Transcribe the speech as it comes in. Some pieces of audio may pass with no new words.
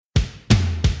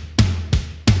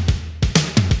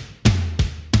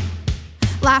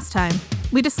Last time,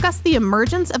 we discussed the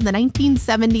emergence of the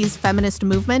 1970s feminist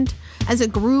movement as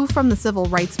it grew from the civil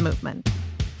rights movement.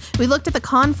 We looked at the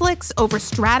conflicts over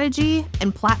strategy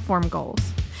and platform goals,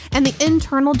 and the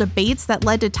internal debates that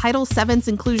led to Title VII's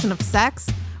inclusion of sex,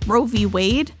 Roe v.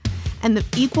 Wade, and the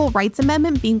Equal Rights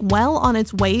Amendment being well on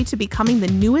its way to becoming the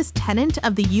newest tenet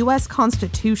of the U.S.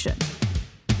 Constitution.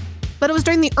 But it was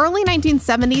during the early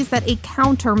 1970s that a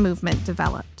counter-movement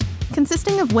developed,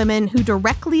 consisting of women who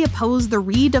directly opposed the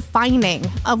redefining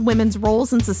of women's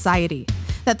roles in society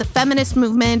that the feminist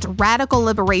movement, radical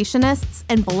liberationists,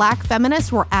 and Black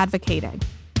feminists were advocating.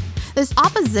 This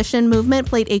opposition movement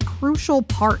played a crucial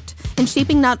part in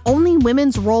shaping not only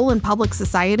women's role in public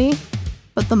society,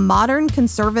 but the modern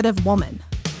conservative woman.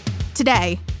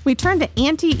 Today, we turn to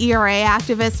anti-ERA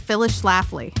activist Phyllis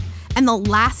Schlafly and the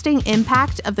lasting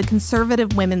impact of the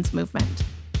conservative women's movement.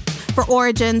 For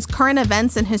Origins, current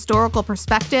events, and historical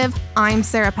perspective, I'm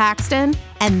Sarah Paxton,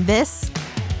 and this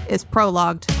is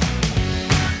Prologued.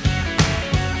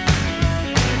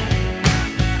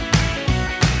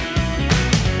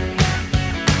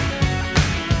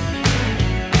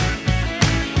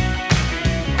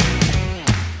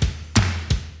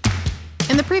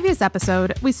 In the previous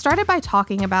episode, we started by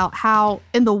talking about how,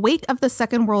 in the wake of the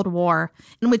Second World War,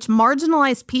 in which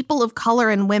marginalized people of color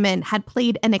and women had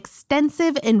played an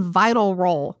extensive and vital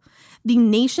role, the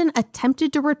nation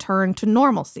attempted to return to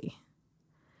normalcy.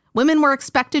 Women were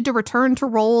expected to return to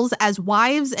roles as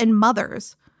wives and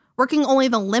mothers, working only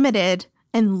the limited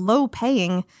and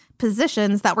low-paying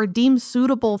positions that were deemed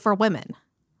suitable for women.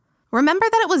 Remember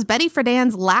that it was Betty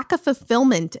Friedan's lack of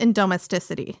fulfillment in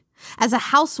domesticity as a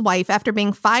housewife after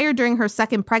being fired during her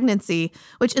second pregnancy,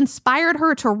 which inspired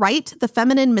her to write The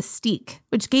Feminine Mystique,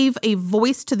 which gave a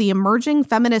voice to the emerging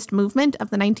feminist movement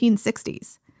of the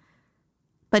 1960s.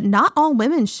 But not all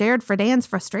women shared Friedan's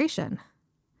frustration.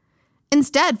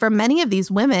 Instead, for many of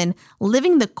these women,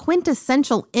 living the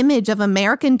quintessential image of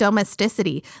American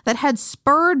domesticity that had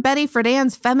spurred Betty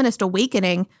Friedan's feminist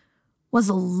awakening was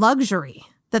a luxury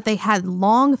that they had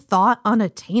long thought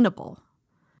unattainable.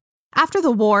 After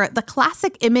the war, the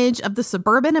classic image of the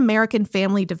suburban American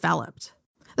family developed.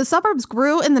 The suburbs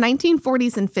grew in the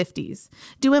 1940s and 50s,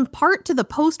 due in part to the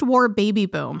post-war baby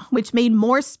boom, which made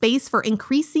more space for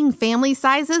increasing family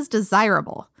sizes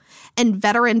desirable, and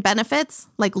veteran benefits,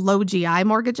 like low GI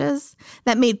mortgages,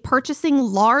 that made purchasing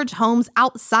large homes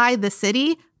outside the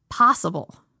city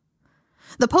possible.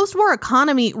 The post-war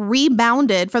economy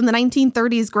rebounded from the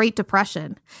 1930s Great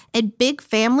Depression, and big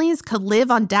families could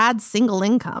live on dad's single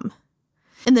income.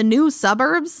 In the new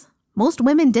suburbs, most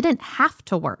women didn't have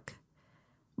to work.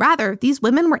 Rather, these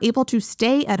women were able to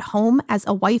stay at home as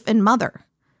a wife and mother,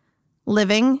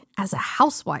 living as a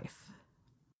housewife.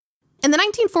 In the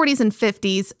 1940s and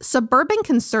 50s, suburban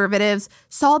conservatives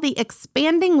saw the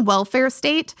expanding welfare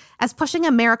state as pushing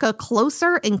America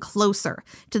closer and closer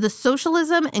to the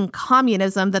socialism and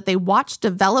communism that they watched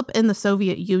develop in the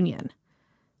Soviet Union.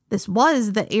 This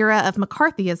was the era of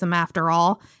McCarthyism, after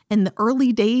all, in the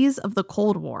early days of the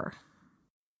Cold War.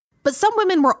 But some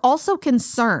women were also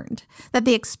concerned that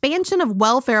the expansion of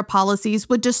welfare policies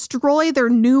would destroy their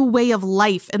new way of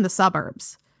life in the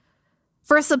suburbs.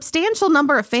 For a substantial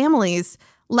number of families,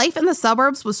 life in the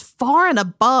suburbs was far and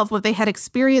above what they had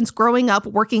experienced growing up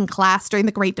working class during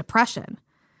the Great Depression.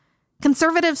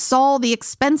 Conservatives saw the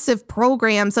expensive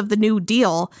programs of the New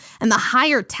Deal and the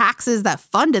higher taxes that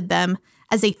funded them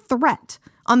as a threat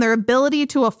on their ability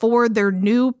to afford their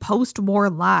new post-war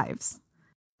lives.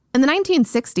 In the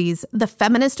 1960s, the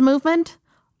feminist movement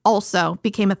also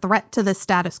became a threat to the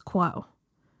status quo.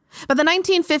 By the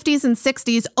 1950s and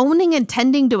 60s, owning and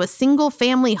tending to a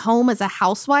single-family home as a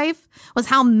housewife was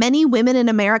how many women in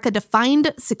America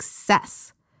defined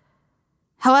success.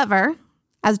 However,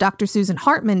 as Dr. Susan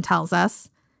Hartman tells us,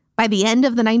 by the end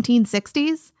of the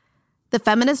 1960s, the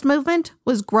feminist movement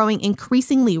was growing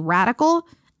increasingly radical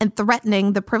and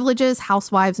threatening the privileges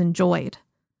housewives enjoyed.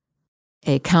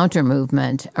 A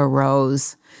counter-movement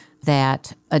arose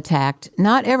that attacked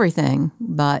not everything,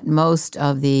 but most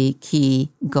of the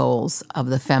key goals of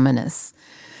the feminists.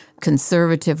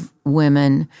 Conservative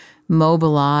women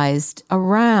mobilized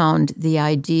around the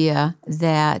idea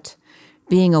that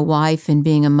being a wife and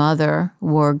being a mother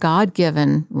were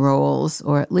God-given roles,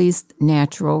 or at least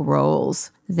natural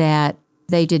roles, that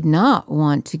they did not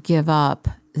want to give up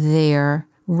their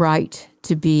right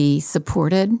to be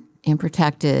supported and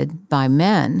protected by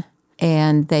men.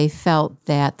 And they felt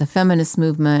that the feminist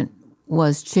movement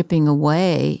was chipping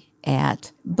away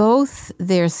at both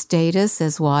their status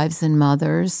as wives and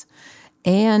mothers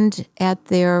and at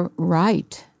their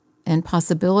right and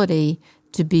possibility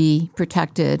to be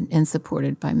protected and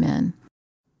supported by men.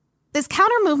 This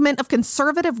counter-movement of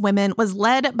conservative women was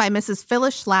led by Mrs.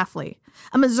 Phyllis Schlafly,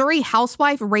 a Missouri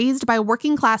housewife raised by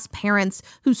working-class parents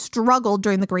who struggled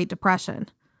during the Great Depression.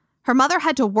 Her mother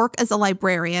had to work as a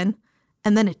librarian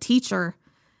and then a teacher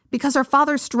because her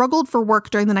father struggled for work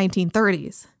during the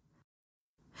 1930s.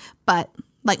 But,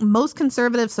 like most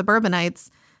conservative suburbanites,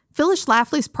 Phyllis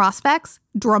Schlafly's prospects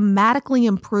dramatically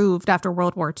improved after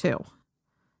World War II.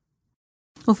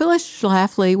 Well, Phyllis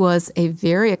Schlafly was a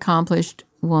very accomplished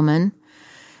woman.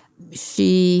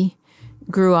 She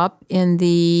grew up in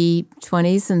the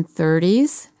 20s and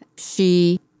 30s.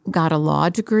 She got a law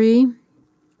degree.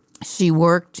 She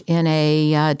worked in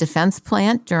a defense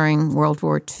plant during World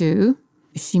War II.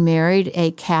 She married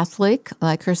a Catholic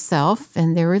like herself,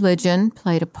 and their religion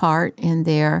played a part in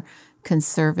their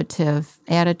conservative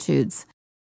attitudes.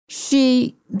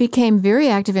 She became very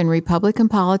active in Republican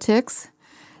politics,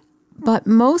 but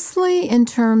mostly in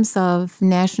terms of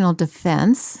national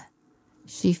defense.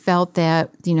 She felt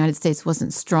that the United States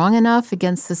wasn't strong enough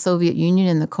against the Soviet Union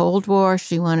in the Cold War.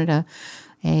 She wanted a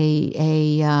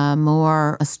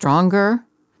stronger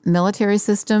military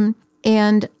system.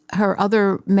 And her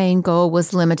other main goal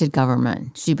was limited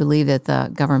government. She believed that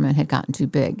the government had gotten too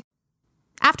big.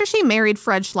 After she married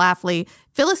Fred Schlafly,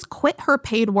 Phyllis quit her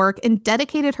paid work and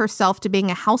dedicated herself to being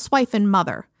a housewife and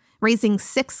mother, raising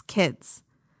 6 kids.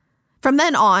 From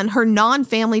then on, her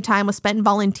non-family time was spent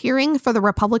volunteering for the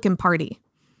Republican Party.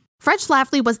 Fred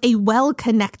Schlafly was a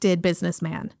well-connected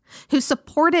businessman who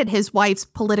supported his wife's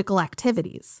political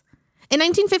activities. In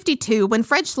 1952, when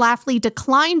Fred Schlafly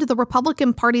declined the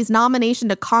Republican Party's nomination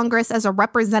to Congress as a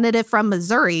representative from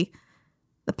Missouri,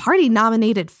 the party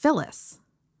nominated Phyllis.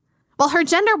 While her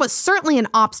gender was certainly an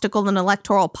obstacle in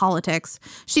electoral politics,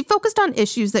 she focused on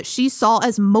issues that she saw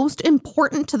as most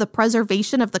important to the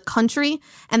preservation of the country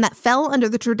and that fell under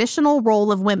the traditional role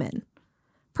of women: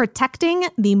 protecting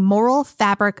the moral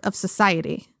fabric of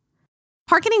society.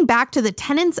 Harkening back to the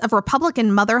tenets of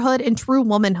Republican motherhood and true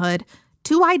womanhood,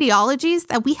 2 ideologies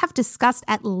that we have discussed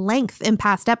at length in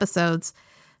past episodes,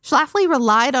 Schlafly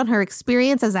relied on her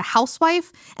experience as a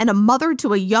housewife and a mother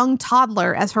to a young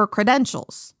toddler as her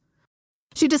credentials.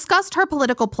 She discussed her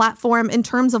political platform in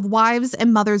terms of wives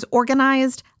and mothers'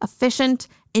 organized, efficient,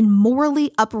 and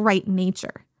morally upright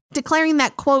nature, declaring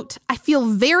that, quote, "I feel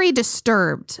very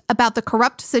disturbed about the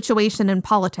corrupt situation in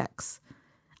politics.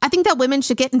 I think that women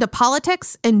should get into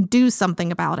politics and do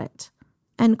something about it,"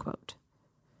 end quote.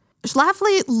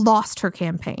 Schlafly lost her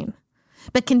campaign,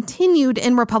 but continued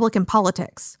in Republican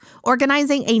politics,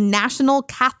 organizing a national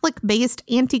Catholic-based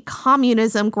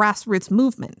anti-communism grassroots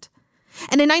movement.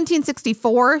 And in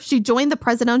 1964, she joined the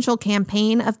presidential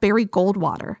campaign of Barry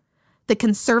Goldwater, the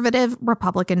conservative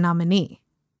Republican nominee.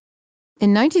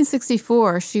 In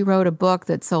 1964, she wrote a book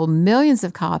that sold millions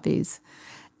of copies,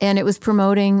 and it was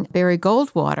promoting Barry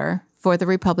Goldwater for the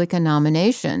Republican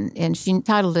nomination, and she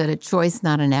titled it "A Choice,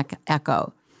 Not an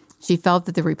Echo." She felt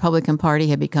that the Republican Party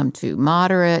had become too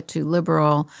moderate, too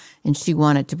liberal, and she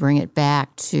wanted to bring it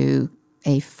back to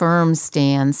a firm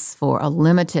stance for a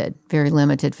very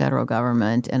limited federal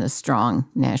government and a strong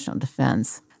national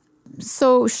defense.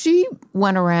 So she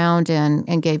went around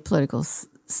and gave political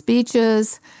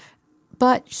speeches,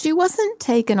 but she wasn't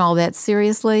taken all that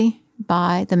seriously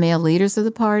by the male leaders of the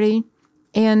party.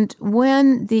 And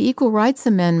when the Equal Rights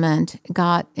Amendment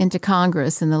got into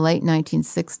Congress in the late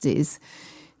 1960s,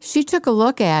 she took a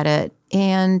look at it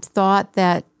and thought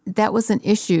that that was an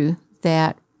issue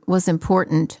that was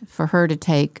important for her to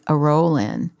take a role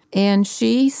in. And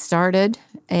she started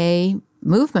a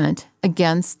movement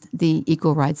against the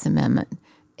Equal Rights Amendment.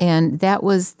 And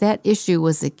that issue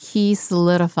was a key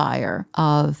solidifier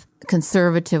of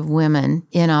conservative women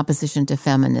in opposition to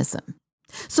feminism.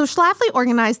 So Schlafly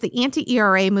organized the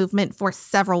anti-ERA movement for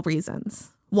several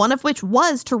reasons, one of which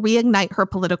was to reignite her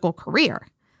political career.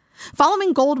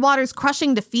 Following Goldwater's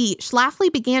crushing defeat,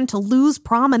 Schlafly began to lose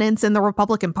prominence in the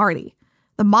Republican Party.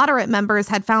 The moderate members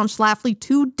had found Schlafly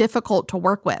too difficult to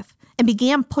work with and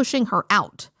began pushing her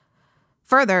out.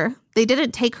 Further, they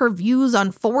didn't take her views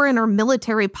on foreign or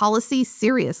military policy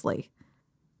seriously.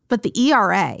 But the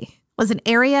ERA was an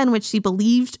area in which she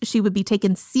believed she would be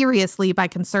taken seriously by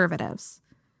conservatives.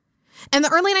 In the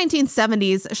early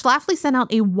 1970s, Schlafly sent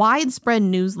out a widespread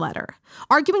newsletter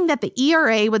arguing that the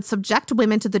ERA would subject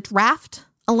women to the draft,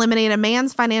 eliminate a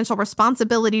man's financial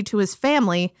responsibility to his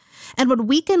family, and would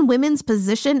weaken women's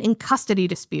position in custody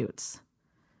disputes.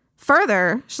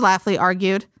 Further, Schlafly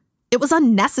argued, it was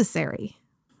unnecessary.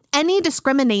 Any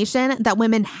discrimination that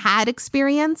women had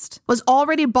experienced was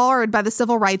already barred by the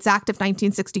Civil Rights Act of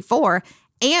 1964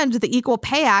 and the Equal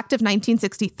Pay Act of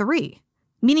 1963,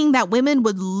 meaning that women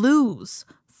would lose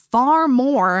far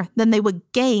more than they would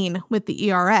gain with the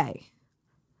ERA.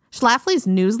 Schlafly's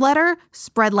newsletter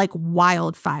spread like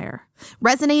wildfire,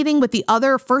 resonating with the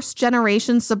other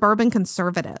first-generation suburban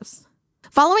conservatives.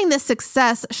 Following this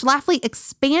success, Schlafly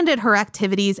expanded her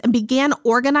activities and began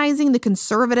organizing the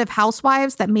conservative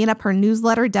housewives that made up her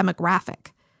newsletter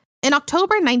demographic. In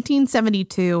October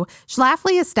 1972,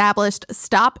 Schlafly established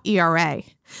Stop ERA,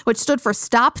 which stood for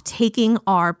Stop Taking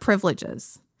Our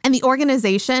Privileges, and the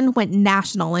organization went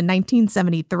national in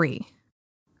 1973.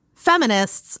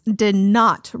 Feminists did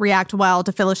not react well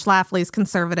to Phyllis Schlafly's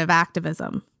conservative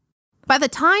activism. By the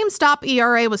time Stop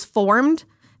ERA was formed,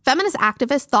 feminist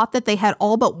activists thought that they had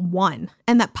all but won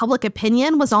and that public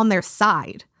opinion was on their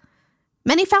side.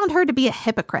 Many found her to be a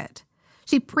hypocrite.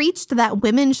 She preached that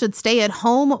women should stay at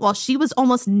home while she was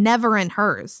almost never in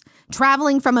hers,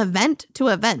 traveling from event to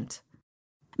event.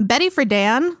 Betty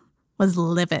Friedan was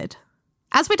livid.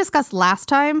 As we discussed last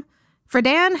time,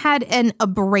 Friedan had an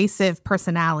abrasive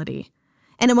personality,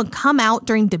 and it would come out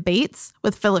during debates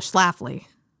with Phyllis Schlafly.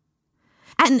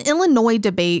 At an Illinois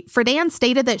debate, Friedan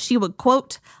stated that she would,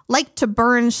 quote, like to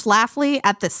burn Schlafly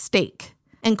at the stake,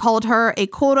 and called her a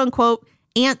quote-unquote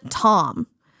Aunt Tom,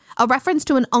 a reference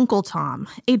to an Uncle Tom,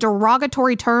 a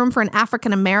derogatory term for an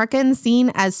African-American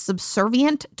seen as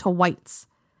subservient to whites.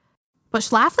 But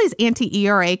Schlafly's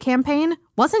anti-ERA campaign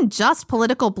wasn't just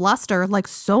political bluster like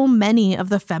so many of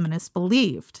the feminists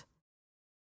believed.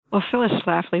 Well, Phyllis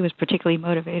Schlafly was particularly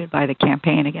motivated by the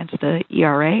campaign against the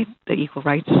ERA, the Equal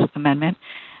Rights Amendment,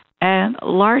 and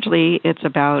largely it's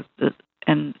about,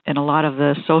 and a lot of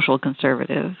the social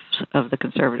conservatives of the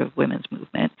conservative women's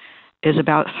movement, is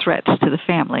about threats to the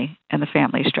family and the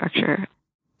family structure.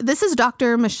 This is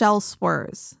Dr. Michelle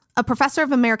Swerz, a professor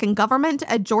of American government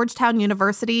at Georgetown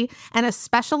University and a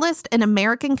specialist in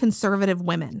American conservative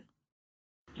women.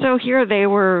 So here they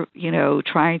were,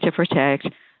 trying to protect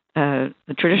the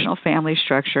traditional family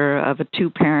structure of a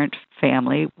two-parent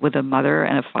family with a mother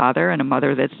and a father and a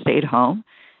mother that stayed home,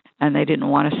 and they didn't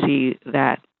want to see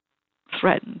that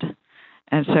threatened.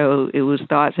 And so it was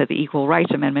thought that the Equal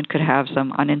Rights Amendment could have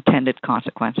some unintended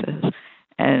consequences.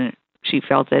 And she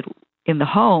felt that in the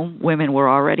home, women were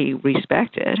already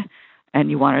respected,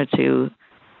 and you wanted to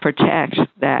protect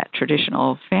that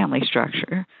traditional family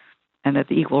structure, and that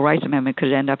the Equal Rights Amendment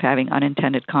could end up having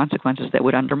unintended consequences that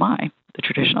would undermine the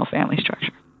traditional family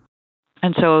structure.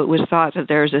 And so it was thought that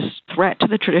there's this threat to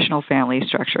the traditional family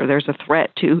structure. There's a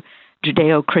threat to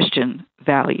Judeo-Christian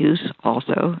values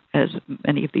also, as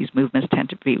many of these movements tend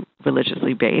to be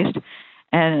religiously based.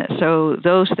 And so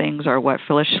those things are what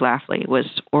Phyllis Schlafly was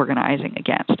organizing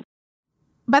against.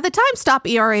 By the time Stop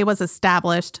ERA was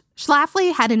established,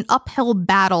 Schlafly had an uphill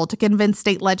battle to convince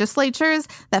state legislatures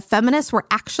that feminists were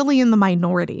actually in the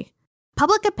minority.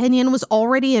 Public opinion was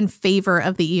already in favor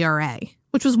of the ERA,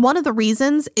 which was one of the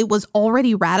reasons it was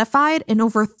already ratified in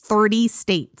over 30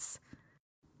 states.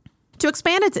 To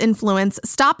expand its influence,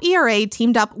 Stop ERA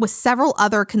teamed up with several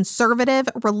other conservative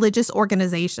religious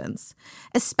organizations,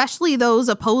 especially those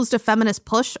opposed to feminist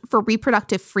push for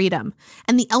reproductive freedom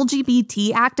and the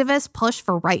LGBT activist push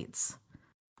for rights.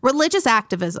 Religious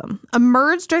activism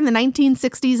emerged during the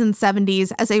 1960s and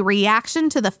 70s as a reaction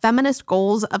to the feminist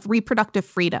goals of reproductive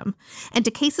freedom and to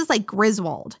cases like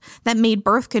Griswold that made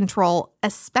birth control,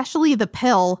 especially the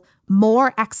pill,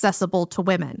 more accessible to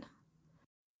women.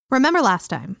 Remember last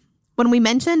time, when we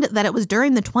mentioned that it was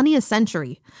during the 20th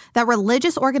century that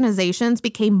religious organizations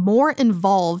became more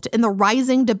involved in the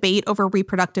rising debate over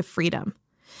reproductive freedom,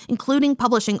 including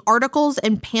publishing articles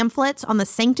and pamphlets on the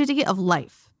sanctity of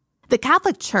life. The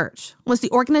Catholic Church was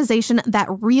the organization that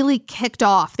really kicked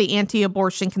off the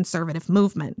anti-abortion conservative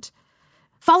movement.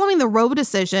 Following the Roe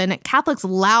decision, Catholics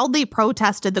loudly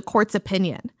protested the court's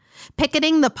opinion,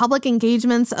 picketing the public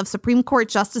engagements of Supreme Court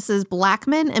Justices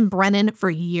Blackmun and Brennan for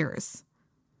years.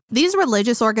 These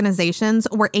religious organizations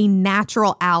were a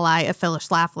natural ally of Phyllis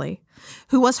Schlafly,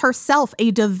 who was herself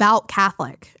a devout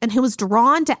Catholic and who was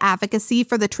drawn to advocacy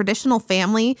for the traditional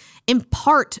family in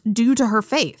part due to her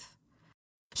faith.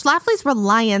 Schlafly's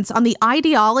reliance on the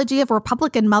ideology of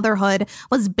Republican motherhood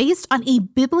was based on a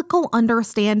biblical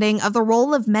understanding of the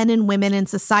role of men and women in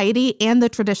society and the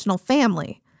traditional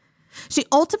family. She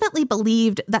ultimately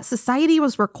believed that society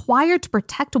was required to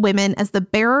protect women as the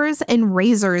bearers and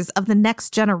raisers of the next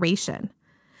generation.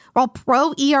 While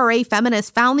pro-ERA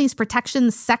feminists found these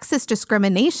protections sexist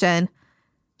discrimination,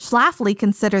 Schlafly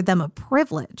considered them a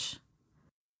privilege.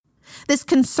 This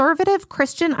conservative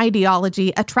Christian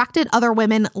ideology attracted other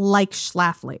women like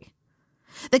Schlafly.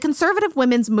 The conservative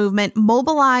women's movement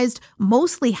mobilized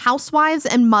mostly housewives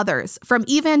and mothers from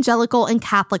evangelical and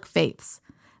Catholic faiths,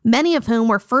 many of whom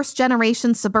were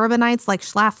first-generation suburbanites like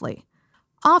Schlafly.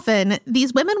 Often,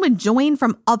 these women would join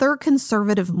from other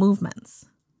conservative movements,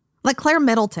 like Claire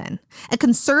Middleton, a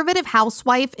conservative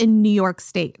housewife in New York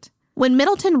State. When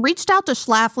Middleton reached out to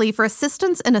Schlafly for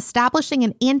assistance in establishing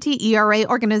an anti-ERA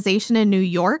organization in New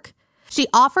York, she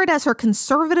offered as her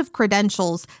conservative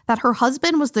credentials that her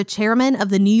husband was the chairman of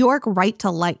the New York Right to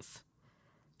Life.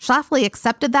 Schlafly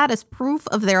accepted that as proof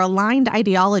of their aligned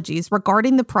ideologies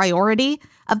regarding the priority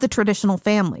of the traditional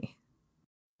family.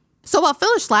 So while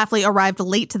Phyllis Schlafly arrived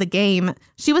late to the game,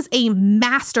 she was a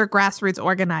master grassroots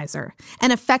organizer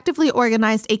and effectively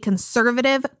organized a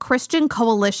conservative Christian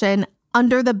coalition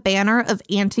under the banner of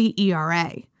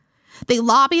anti-ERA. They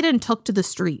lobbied and took to the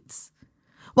streets.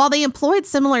 While they employed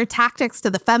similar tactics to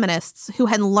the feminists who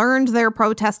had learned their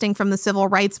protesting from the civil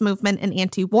rights movement and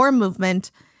anti-war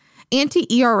movement,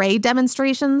 anti-ERA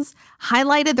demonstrations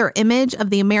highlighted their image of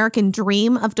the American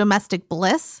dream of domestic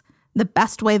bliss the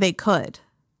best way they could,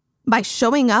 by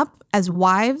showing up as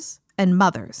wives and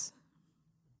mothers.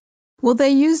 Well, they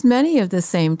used many of the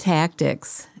same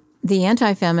tactics. The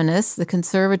anti-feminists, the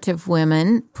conservative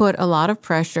women, put a lot of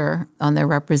pressure on their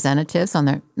representatives, on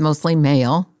their mostly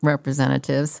male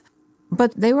representatives.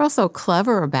 But they were also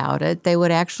clever about it. They would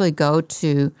actually go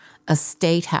to a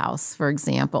state house, for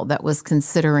example, that was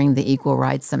considering the Equal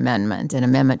Rights Amendment, an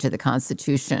amendment to the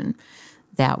Constitution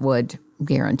that would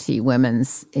guarantee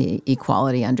women's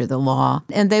equality under the law.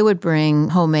 And they would bring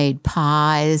homemade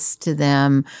pies to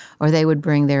them, or they would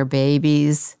bring their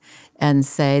babies and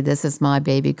say, this is my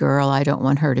baby girl, I don't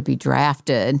want her to be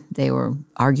drafted. They were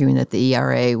arguing that the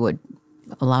ERA would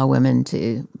allow women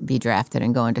to be drafted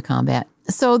and go into combat.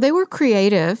 So they were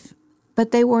creative, but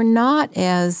they were not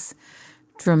as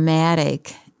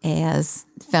dramatic as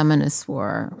feminists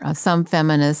were. Some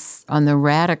feminists on the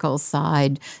radical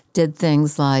side did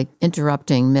things like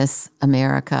interrupting Miss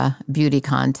America beauty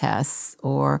contests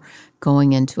or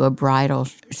going into a bridal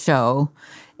show.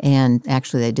 And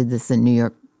actually, they did this in New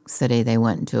York City. They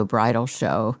went into a bridal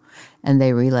show and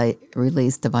they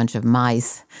released a bunch of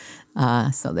mice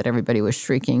so that everybody was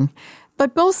shrieking.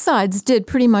 But both sides did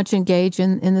pretty much engage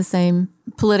in the same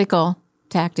political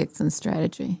tactics and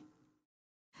strategy.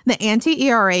 The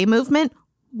anti-ERA movement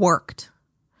worked.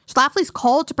 Schlafly's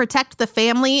call to protect the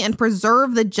family and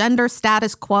preserve the gender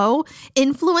status quo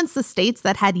influenced the states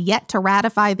that had yet to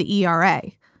ratify the ERA.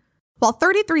 While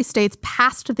 33 states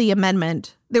passed the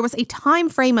amendment, there was a time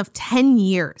frame of 10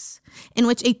 years in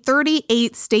which a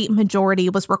 38-state majority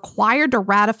was required to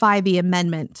ratify the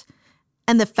amendment,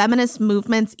 and the feminist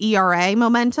movement's ERA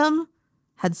momentum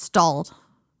had stalled.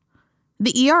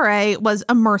 The ERA was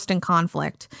immersed in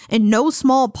conflict, in no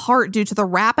small part due to the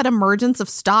rapid emergence of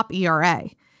Stop ERA,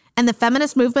 and the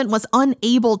feminist movement was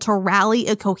unable to rally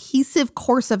a cohesive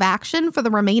course of action for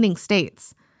the remaining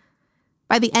states.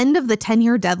 By the end of the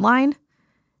 10-year deadline,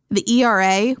 the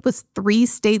ERA was 3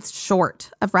 states short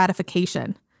of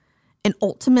ratification and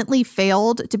ultimately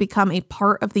failed to become a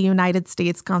part of the United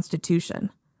States Constitution.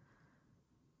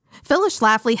 Phyllis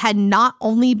Schlafly had not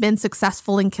only been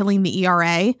successful in killing the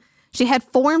ERA, she had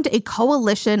formed a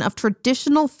coalition of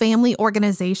traditional family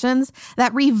organizations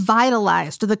that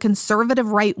revitalized the conservative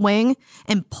right wing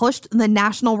and pushed the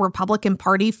National Republican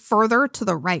Party further to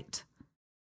the right.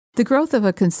 The growth of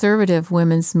a conservative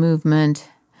women's movement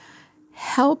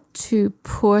helped to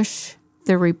push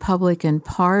the Republican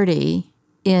Party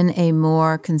in a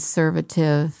more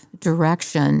conservative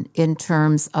direction in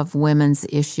terms of women's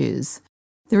issues.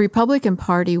 The Republican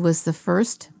Party was the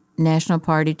first national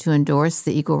party to endorse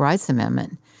the Equal Rights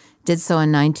Amendment, did so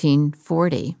in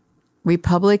 1940.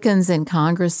 Republicans in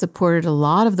Congress supported a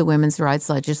lot of the women's rights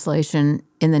legislation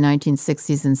in the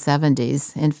 1960s and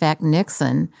 70s. In fact,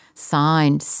 Nixon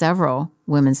signed several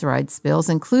women's rights bills,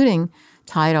 including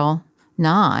Title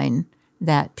IX,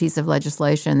 that piece of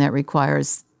legislation that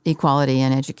requires equality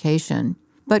in education.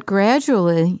 But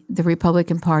gradually, the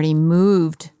Republican Party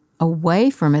moved away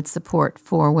from its support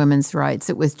for women's rights.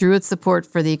 It withdrew its support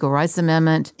for the Equal Rights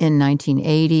Amendment in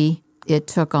 1980. It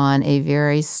took on a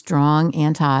very strong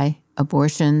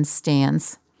anti-abortion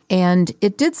stance. And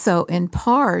it did so in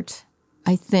part,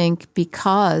 I think,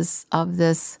 because of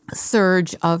this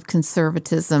surge of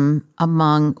conservatism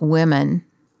among women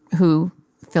who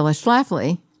Phyllis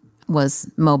Schlafly was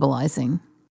mobilizing.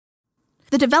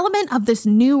 The development of this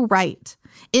new right,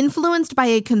 influenced by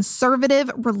a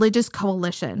conservative religious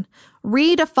coalition,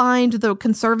 redefined the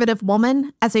conservative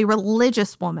woman as a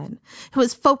religious woman who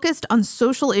is focused on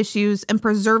social issues and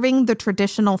preserving the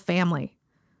traditional family.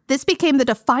 This became the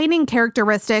defining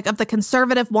characteristic of the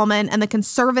conservative woman and the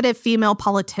conservative female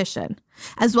politician,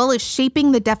 as well as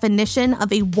shaping the definition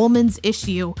of a woman's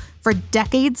issue for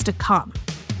decades to come.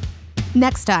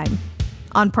 Next time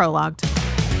on Prologued.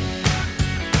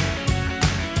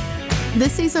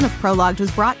 This season of Prologued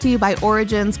was brought to you by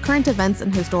Origin's Current Events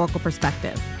and Historical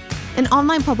Perspective, an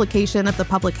online publication of the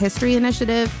Public History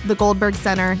Initiative, the Goldberg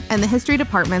Center, and the history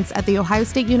departments at The Ohio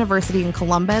State University in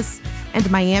Columbus and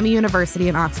Miami University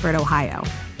in Oxford, Ohio,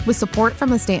 with support from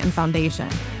the Stanton Foundation.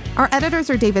 Our editors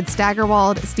are David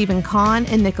Staggerwald, Stephen Kahn,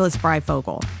 and Nicholas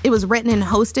Breifogel. It was written and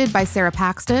hosted by Sarah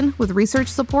Paxton with research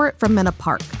support from Minna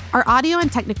Park. Our audio and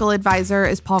technical advisor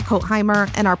is Paul Kotheimer,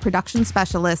 and our production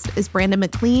specialist is Brandon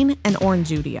McLean and Oren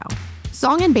Judio.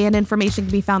 Song and band information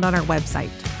can be found on our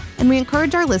website. And we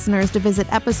encourage our listeners to visit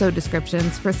episode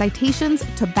descriptions for citations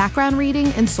to background reading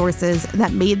and sources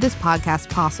that made this podcast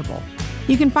possible.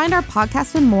 You can find our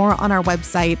podcast and more on our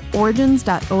website,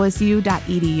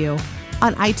 origins.osu.edu,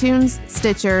 on iTunes,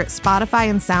 Stitcher, Spotify,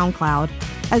 and SoundCloud,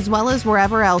 as well as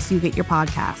wherever else you get your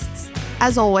podcasts.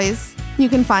 As always, you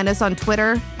can find us on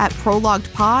Twitter at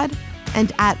ProloguedPod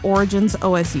and at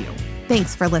OriginsOSU.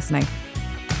 Thanks for listening.